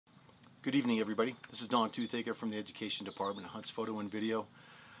Good evening, everybody. This is Don Toothaker from the Education Department at Hunt's Photo and Video,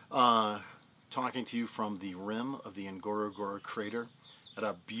 talking to you from the rim of the Ngorongoro Crater at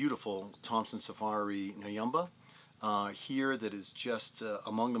a beautiful Thomson Safaris Nyumba here that is just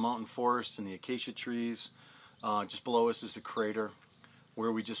among the mountain forests and the acacia trees. Just below us is the crater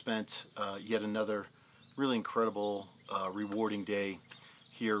where we just spent yet another really incredible, rewarding day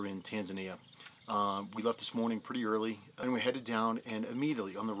here in Tanzania. We left this morning pretty early and we headed down, and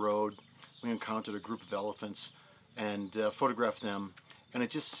immediately on the road we encountered a group of elephants and photographed them, and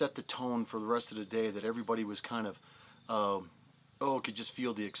it just set the tone for the rest of the day that everybody was kind of could just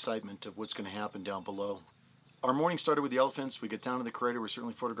feel the excitement of what's going to happen down below. Our morning started with the elephants. We got down to the crater. We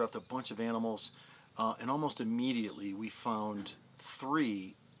certainly photographed a bunch of animals, and almost immediately we found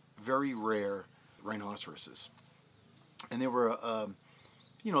 3 very rare rhinoceroses, and they were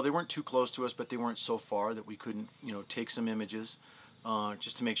they weren't too close to us, but they weren't so far that we couldn't, take some images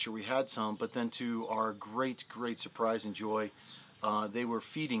just to make sure we had some. But then, to our great surprise and joy, they were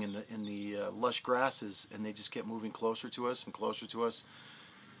feeding in the lush grasses, and they just kept moving closer to us and closer to us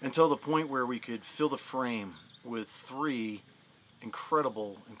until the point where we could fill the frame with 3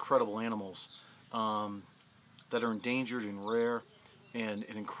 incredible animals that are endangered and rare, and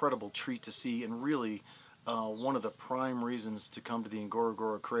an incredible treat to see. And really, one of the prime reasons to come to the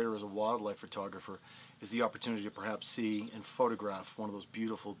Ngorongoro Crater as a wildlife photographer is the opportunity to perhaps see and photograph one of those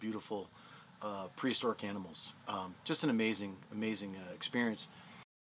beautiful prehistoric animals. Just an amazing experience.